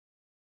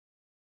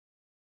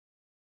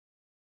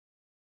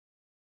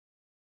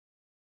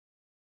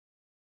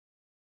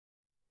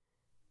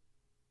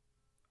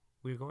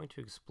We're going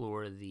to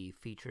explore the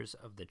features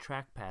of the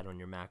trackpad on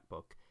your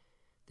MacBook.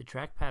 The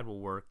trackpad will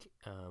work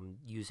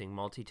using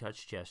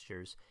multi-touch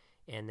gestures,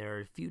 and there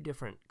are a few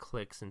different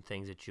clicks and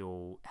things that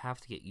you'll have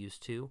to get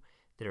used to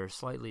that are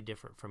slightly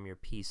different from your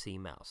PC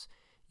mouse.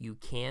 You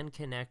can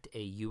connect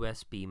a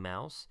USB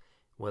mouse,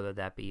 whether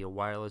that be a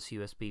wireless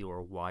USB or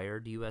a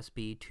wired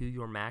USB, to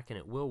your Mac, and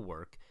it will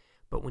work.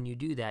 But when you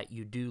do that,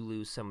 you do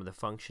lose some of the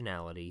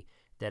functionality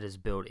that is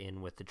built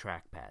in with the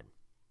trackpad.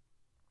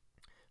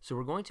 So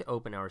we're going to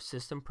open our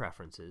System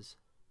Preferences,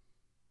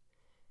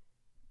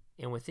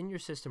 and within your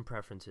System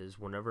Preferences,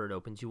 whenever it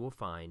opens, you will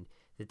find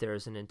that there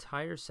is an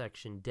entire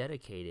section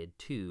dedicated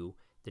to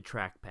the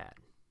trackpad.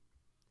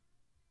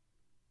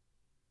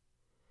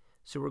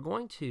 So we're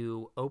going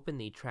to open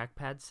the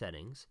trackpad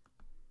settings.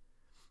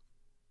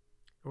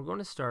 We're going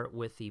to start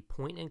with the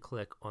point and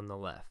click on the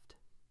left.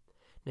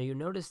 Now you'll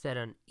notice that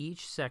on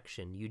each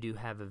section you do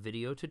have a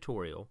video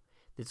tutorial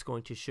that's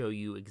going to show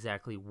you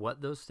exactly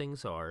what those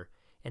things are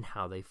and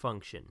how they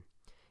function.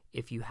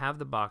 If you have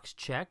the box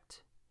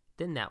checked,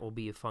 then that will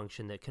be a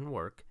function that can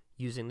work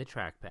using the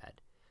trackpad.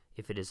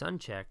 If it is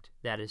unchecked,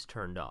 that is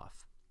turned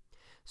off.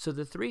 So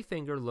the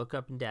 3-finger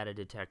lookup and data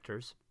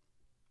detectors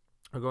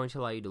are going to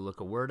allow you to look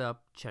a word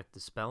up, check the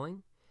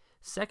spelling.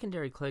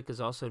 Secondary click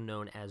is also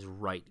known as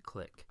right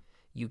click.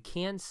 You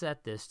can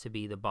set this to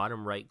be the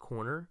bottom right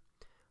corner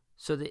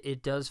so that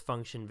it does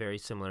function very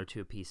similar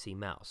to a PC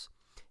mouse.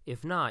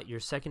 If not, your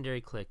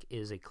secondary click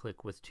is a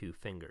click with 2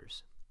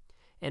 fingers.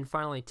 And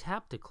finally,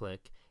 tap to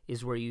click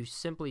is where you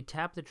simply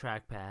tap the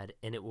trackpad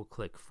and it will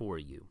click for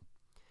you.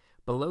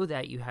 Below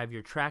that you have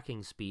your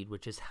tracking speed,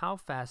 which is how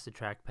fast the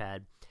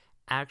trackpad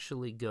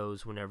actually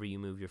goes whenever you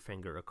move your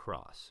finger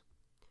across.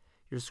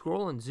 Your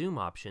scroll and zoom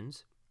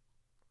options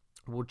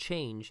will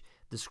change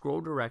the scroll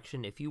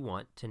direction if you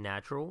want to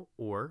natural,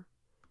 or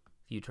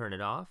if you turn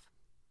it off,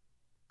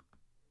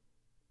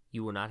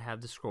 you will not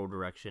have the scroll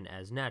direction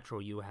as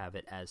natural, you will have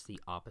it as the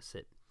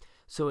opposite.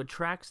 So it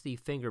tracks the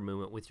finger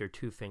movement with your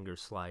 2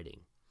 fingers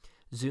sliding.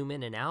 Zoom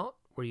in and out,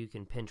 where you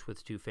can pinch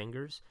with 2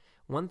 fingers.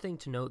 One thing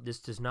to note, this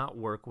does not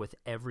work with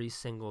every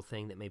single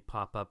thing that may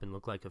pop up and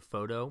look like a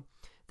photo.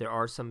 There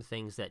are some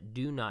things that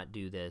do not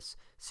do this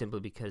simply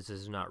because this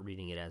is not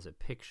reading it as a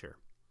picture.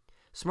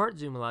 Smart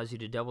Zoom allows you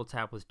to double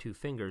tap with 2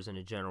 fingers in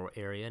a general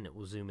area and it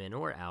will zoom in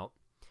or out,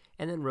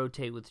 and then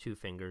rotate with 2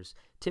 fingers.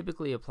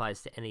 Typically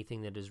applies to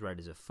anything that is read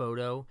as a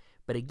photo,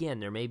 but again,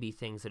 there may be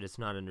things that it's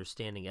not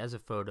understanding as a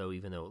photo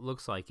even though it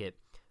looks like it,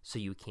 so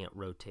you can't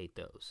rotate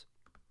those.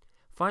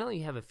 Finally,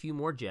 you have a few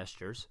more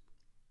gestures.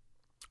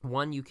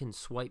 One, you can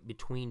swipe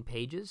between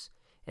pages,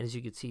 and as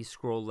you can see,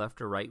 scroll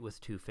left or right with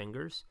 2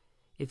 fingers.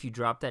 If you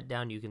drop that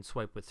down, you can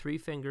swipe with 3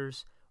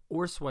 fingers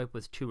or swipe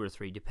with 2 or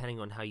 3, depending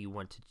on how you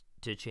want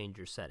to change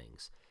your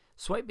settings.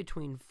 Swipe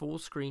between full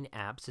screen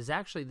apps is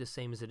actually the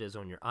same as it is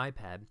on your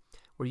iPad,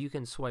 where you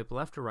can swipe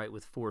left or right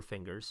with 4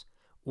 fingers,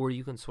 or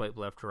you can swipe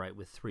left or right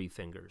with 3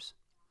 fingers.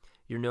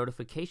 Your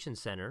notification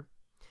center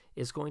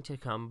is going to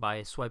come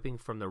by swiping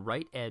from the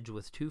right edge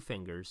with 2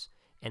 fingers,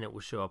 and it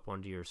will show up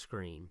onto your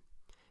screen.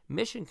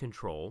 Mission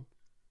control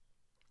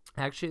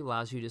actually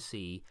allows you to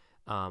see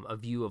a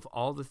view of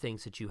all the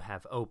things that you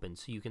have open.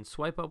 So you can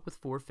swipe up with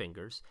 4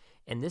 fingers,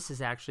 and this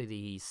is actually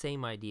the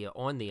same idea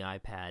on the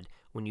iPad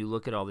when you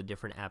look at all the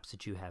different apps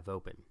that you have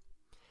open.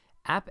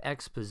 App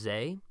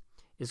Expose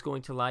is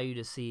going to allow you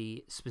to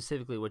see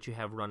specifically what you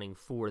have running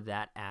for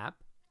that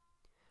app.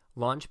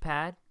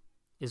 Launchpad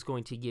is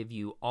going to give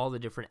you all the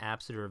different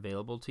apps that are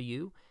available to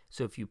you.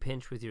 So if you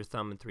pinch with your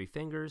thumb and 3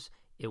 fingers,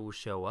 it will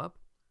show up.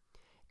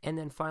 And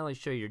then finally,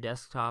 show your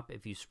desktop.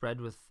 If you spread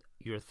with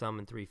your thumb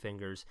and 3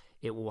 fingers,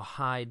 it will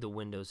hide the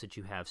windows that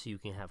you have so you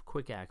can have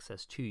quick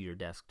access to your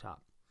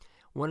desktop.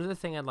 One other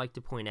thing I'd like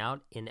to point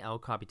out in El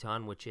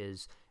Capitan, which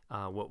is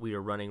what we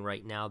are running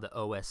right now, the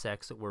OS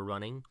X that we're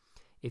running,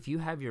 if you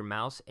have your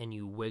mouse and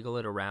you wiggle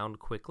it around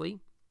quickly,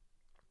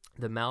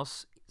 the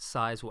mouse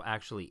size will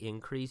actually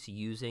increase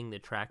using the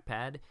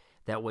trackpad.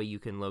 That way you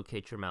can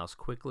locate your mouse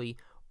quickly,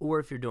 or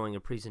if you're doing a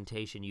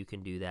presentation, you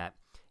can do that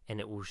and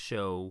it will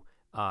show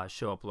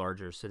up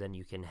larger, so then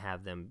you can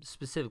have them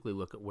specifically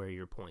look at where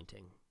you're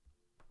pointing.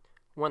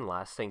 One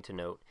last thing to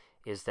note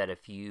is that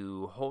if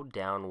you hold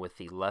down with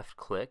the left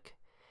click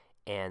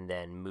and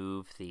then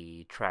move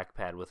the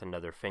trackpad with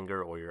another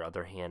finger, or your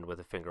other hand with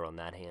a finger on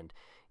that hand,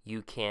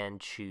 you can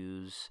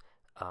choose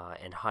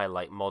and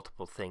highlight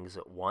multiple things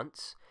at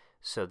once.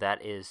 So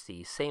that is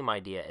the same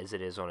idea as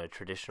it is on a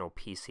traditional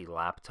PC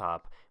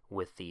laptop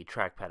with the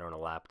trackpad on a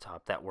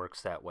laptop. That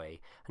works that way.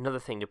 Another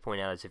thing to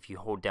point out is if you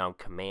hold down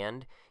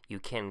Command, you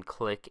can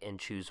click and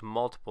choose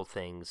multiple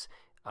things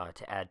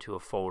to add to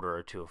a folder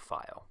or to a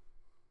file.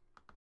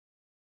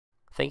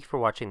 Thank you for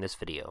watching this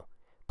video.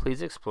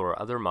 Please explore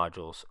other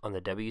modules on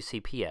the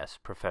WCPS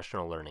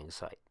Professional Learning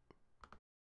site.